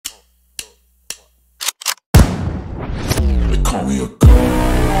What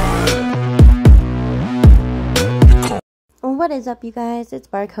is up, you guys? It's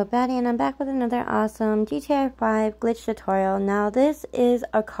Barcode Batty, and I'm back with another awesome GTA5 glitch tutorial. Now, this is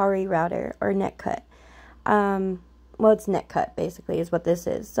a Kari router, or Netcut. Well, it's Netcut, basically, is what this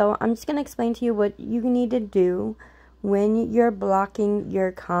is. So, I'm just going to explain to you what you need to do when you're blocking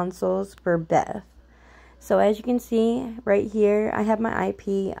your consoles for BEFF. So, as you can see, right here, I have my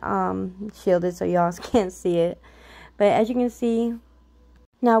IP shielded so y'all can't see it. But as you can see,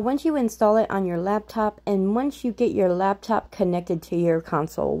 now once you install it on your laptop, and once you get your laptop connected to your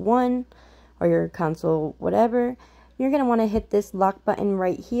console 1 or your console whatever, you're going to want to hit this lock button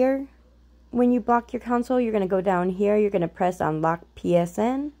right here. When you block your console, you're going to go down here, you're going to press on lock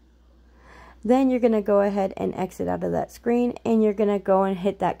PSN. Then you're going to go ahead and exit out of that screen, and you're going to go and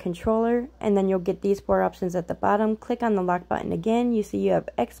hit that controller, and then you'll get these 4 options at the bottom. Click on the lock button again. You see you have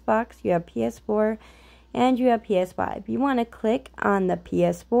Xbox, you have PS4, and you have PS5. You want to click on the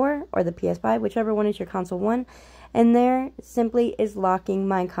PS4 or the PS5, whichever one is your console 1, and there simply is locking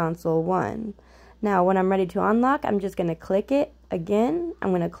my console 1. Now, when I'm ready to unlock, I'm just going to click it again. I'm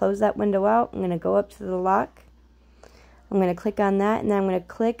going to close that window out. I'm going to go up to the lock. I'm going to click on that, and then I'm going to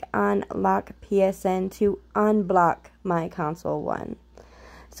click on lock PSN to unblock my console 1.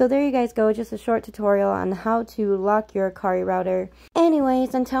 So there you guys go, just a short tutorial on how to lock your Kari router.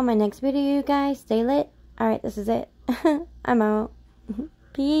 Anyways, until my next video, you guys, stay lit. Alright, this is it. I'm out.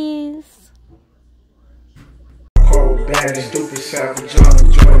 Peace. Cold bad, stupid, savage,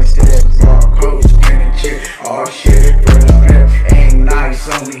 joint, still raw, cold, spinning chick, all shit, ain't nice,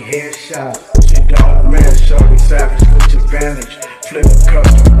 only headshot. She don't miss, show me savage, with advantage, flip a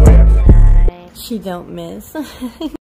custom whip. She don't miss.